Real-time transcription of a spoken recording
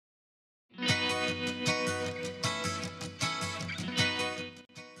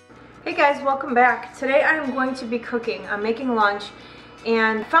Hey guys, welcome back. Today I'm going to be cooking. I'm making lunch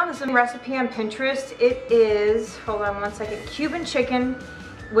and I found this recipe on Pinterest. It is, hold on one second, Cuban chicken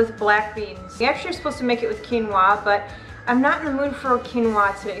with black beans. You actually are supposed to make it with quinoa, but I'm not in the mood for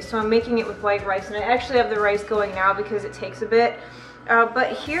quinoa today, so I'm making it with white rice. And I actually have the rice going now because it takes a bit.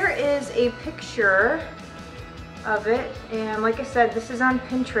 But here is a picture of it, and like I said, this is on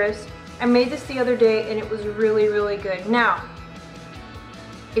Pinterest. I made this the other day and it was really, really good. Now,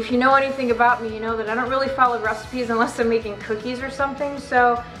 if you know anything about me, you know that I don't really follow recipes unless I'm making cookies or something,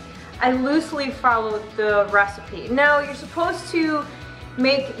 so I loosely followed the recipe. Now, you're supposed to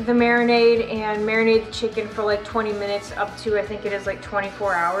make the marinade and marinate the chicken for like 20 minutes up to, I think it is like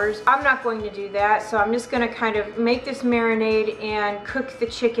 24 hours. I'm not going to do that, so I'm just going to kind of make this marinade and cook the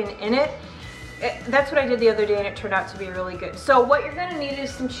chicken in it. That's what I did the other day and it turned out to be really good. So what you're going to need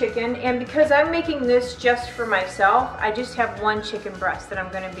is some chicken, and because I'm making this just for myself, I just have one chicken breast that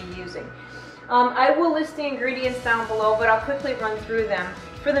I'm going to be using. I will list the ingredients down below, but I'll quickly run through them.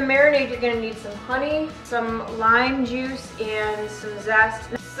 For the marinade, you're going to need some honey, some lime juice and some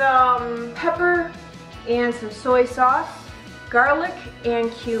zest, some pepper and some soy sauce, garlic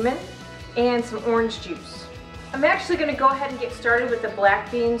and cumin, and some orange juice. I'm actually going to go ahead and get started with the black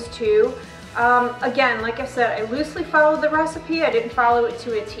beans too. Again, like I said, I loosely followed the recipe. I didn't follow it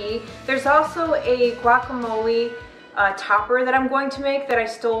to a T. There's also a guacamole topper that I'm going to make that I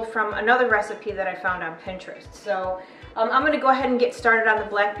stole from another recipe that I found on Pinterest. So I'm going to go ahead and get started on the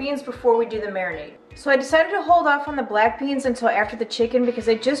black beans before we do the marinade. So I decided to hold off on the black beans until after the chicken because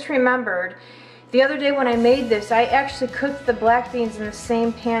I just remembered the other day when I made this, I actually cooked the black beans in the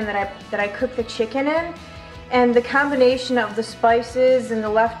same pan that I cooked the chicken in. And the combination of the spices and the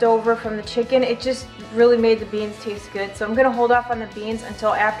leftover from the chicken, it just really made the beans taste good. So I'm going to hold off on the beans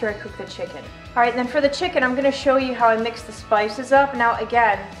until after I cook the chicken. Alright, then for the chicken, I'm going to show you how I mix the spices up. Now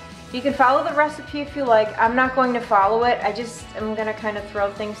again, you can follow the recipe if you like. I'm not going to follow it. I'm going to kind of throw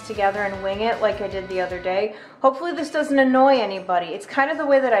things together and wing it like I did the other day. Hopefully this doesn't annoy anybody. It's kind of the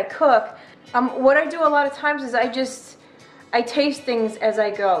way that I cook. What I do a lot of times is I taste things as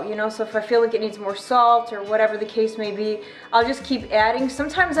I go, you know, so if I feel like it needs more salt or whatever the case may be, I'll just keep adding.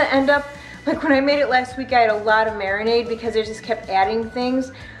 Sometimes I end up, like when I made it last week, I had a lot of marinade because I just kept adding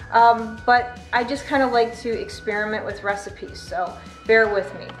things. But I just kind of like to experiment with recipes, so bear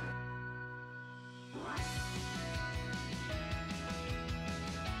with me.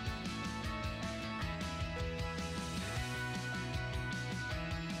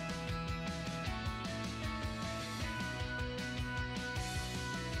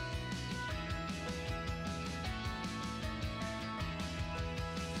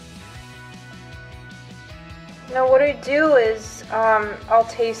 Now what I do is I'll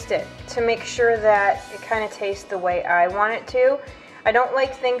taste it to make sure that it kind of tastes the way I want it to. I don't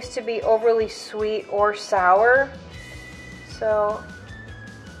like things to be overly sweet or sour, so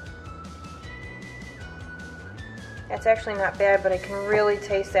that's actually not bad, but I can really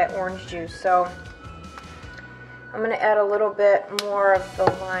taste that orange juice. So I'm going to add a little bit more of the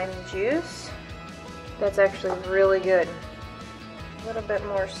lime juice. That's actually really good. A little bit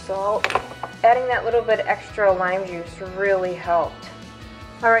more salt. Adding that little bit extra lime juice really helped.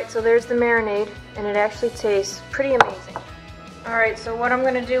 Alright, so there's the marinade, and it actually tastes pretty amazing. Alright, so what I'm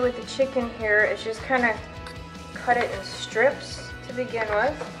going to do with the chicken here is just kind of cut it in strips to begin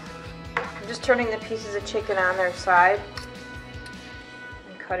with. I'm just turning the pieces of chicken on their side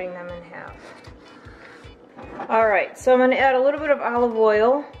and cutting them in half. Alright, so I'm going to add a little bit of olive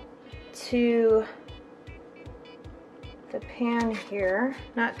oil to the pan here,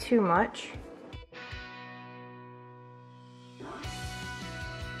 not too much.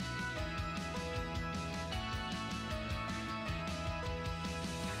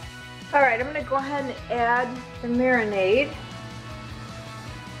 Alright, I'm going to go ahead and add the marinade.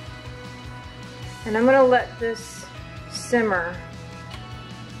 And I'm going to let this simmer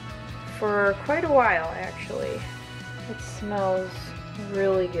for quite a while, actually. It smells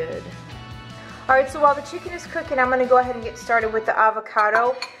really good. Alright, so while the chicken is cooking, I'm going to go ahead and get started with the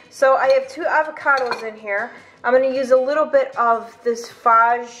avocado. So I have 2 avocados in here. I'm going to use a little bit of this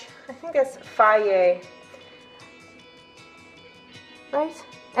Fage, I think that's Fage, right?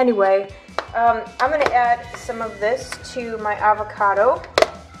 Anyway, I'm going to add some of this to my avocado.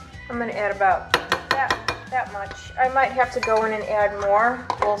 I'm going to add about that much. I might have to go in and add more.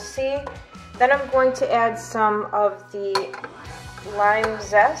 We'll see. Then I'm going to add some of the lime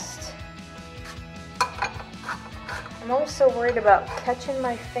zest. I'm always so worried about catching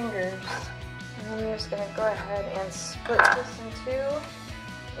my fingers. And I'm just going to go ahead and split this in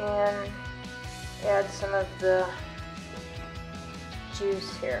 2 and add some of the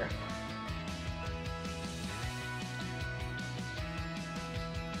juice here.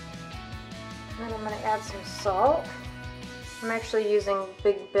 And I'm going to add some salt. I'm actually using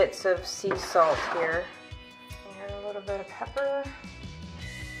big bits of sea salt here. And a little bit of pepper.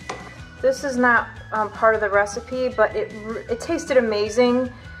 This is not part of the recipe, but it tasted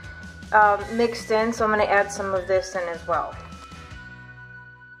amazing mixed in, so I'm going to add some of this in as well.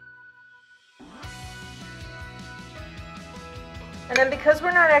 And then because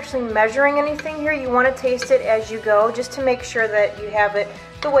we're not actually measuring anything here, you want to taste it as you go, just to make sure that you have it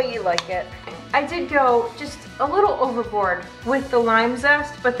the way you like it. I did go just a little overboard with the lime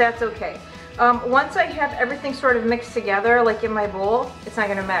zest, but that's okay. Once I have everything sort of mixed together, like in my bowl, it's not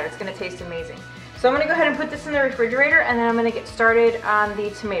going to matter. It's going to taste amazing. So I'm going to go ahead and put this in the refrigerator, and then I'm going to get started on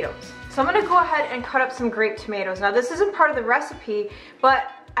the tomatoes. So I'm going to go ahead and cut up some grape tomatoes. Now this isn't part of the recipe,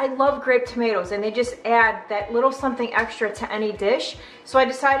 but I love grape tomatoes, and they just add that little something extra to any dish. So I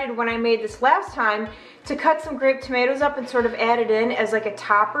decided when I made this last time to cut some grape tomatoes up and sort of add it in as like a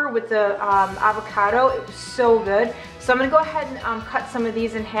topper with the avocado. It was so good. So I'm going to go ahead and cut some of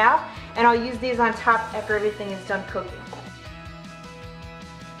these in half, and I'll use these on top after everything is done cooking.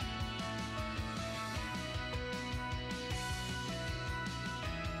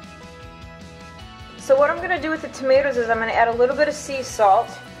 So what I'm going to do with the tomatoes is I'm going to add a little bit of sea salt.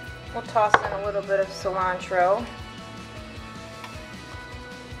 We'll toss in a little bit of cilantro.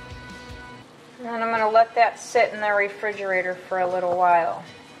 And then I'm going to let that sit in the refrigerator for a little while.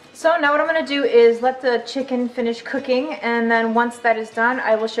 So now what I'm going to do is let the chicken finish cooking, and then once that is done,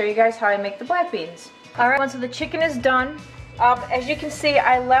 I will show you guys how I make the black beans. Alright, once the chicken is done, as you can see,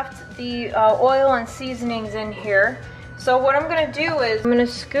 I left the oil and seasonings in here. So what I'm going to do is I'm going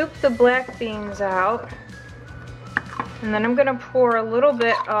to scoop the black beans out, and then I'm going to pour a little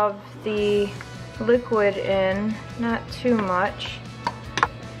bit of the liquid in, not too much.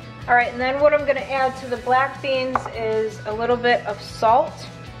 Alright, and then what I'm going to add to the black beans is a little bit of salt,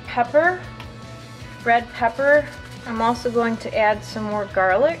 pepper, red pepper. I'm also going to add some more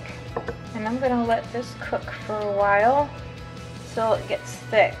garlic, and I'm going to let this cook for a while till it gets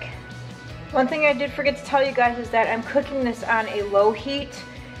thick. One thing I did forget to tell you guys is that I'm cooking this on a low heat.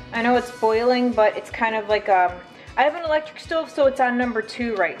 I know it's boiling, but it's kind of like I have an electric stove, so it's on number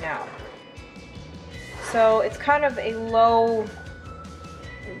 2 right now. So it's kind of a low,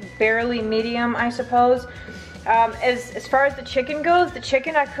 barely medium, I suppose. As far as the chicken goes, the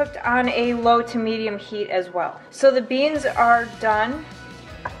chicken I cooked on a low to medium heat as well. So the beans are done.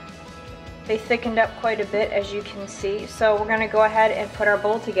 They thickened up quite a bit, as you can see. So we're gonna go ahead and put our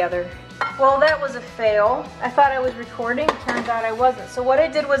bowl together. Well, that was a fail. I thought I was recording, turns out I wasn't. So what I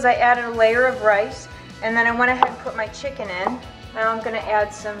did was I added a layer of rice, and then I went ahead and put my chicken in. Now I'm gonna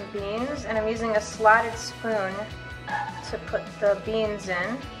add some beans, and I'm using a slotted spoon to put the beans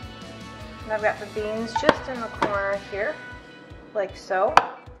in. And I've got the beans just in the corner here, like so.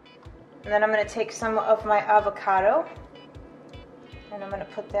 And then I'm gonna take some of my avocado, and I'm gonna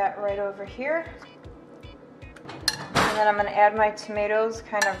put that right over here. And then I'm going to add my tomatoes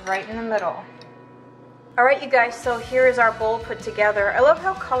kind of right in the middle. Alright you guys, so here is our bowl put together. I love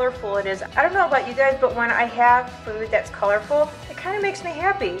how colorful it is. I don't know about you guys, but when I have food that's colorful, it kind of makes me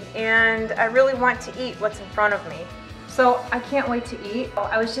happy. And I really want to eat what's in front of me. So I can't wait to eat.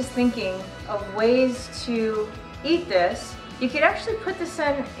 I was just thinking of ways to eat this. You could actually put this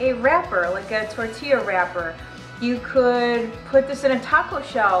in a wrapper, like a tortilla wrapper. You could put this in a taco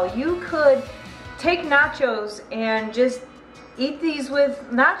shell. You could take nachos and just eat these with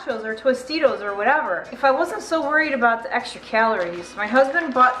nachos or Tostitos or whatever. If I wasn't so worried about the extra calories, my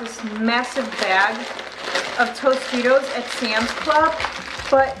husband bought this massive bag of Tostitos at Sam's Club,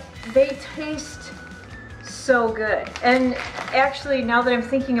 but they taste so good. And actually, now that I'm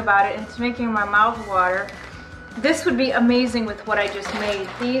thinking about it, it's making my mouth water. This would be amazing with what I just made.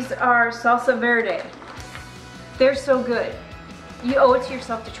 These are salsa verde. They're so good. You owe it to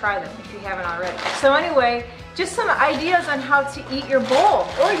yourself to try them if you haven't already. So anyway, just some ideas on how to eat your bowl.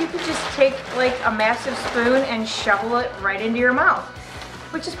 Or you could just take like a massive spoon and shovel it right into your mouth,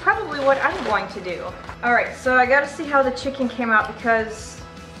 which is probably what I'm going to do. Alright, so I gotta see how the chicken came out because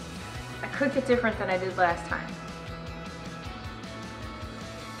I cooked it different than I did last time.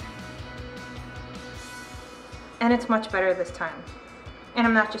 And it's much better this time. And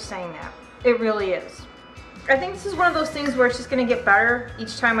I'm not just saying that. It really is. I think this is one of those things where it's just gonna get better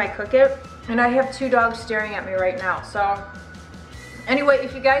each time I cook it. And I have 2 dogs staring at me right now. So anyway,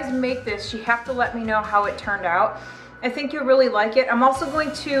 if you guys make this, you have to let me know how it turned out. I think you'll really like it. I'm also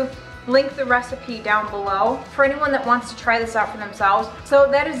going to link the recipe down below for anyone that wants to try this out for themselves. So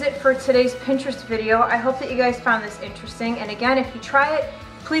that is it for today's Pinterest video. I hope that you guys found this interesting. And again, if you try it,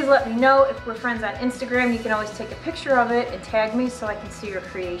 Please let me know. If we're friends on Instagram, you can always take a picture of it and tag me so I can see your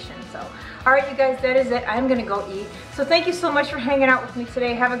creation. So, all right, you guys, that is it. I'm gonna go eat. So thank you so much for hanging out with me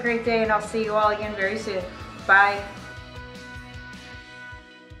today. Have a great day, and I'll see you all again very soon. Bye.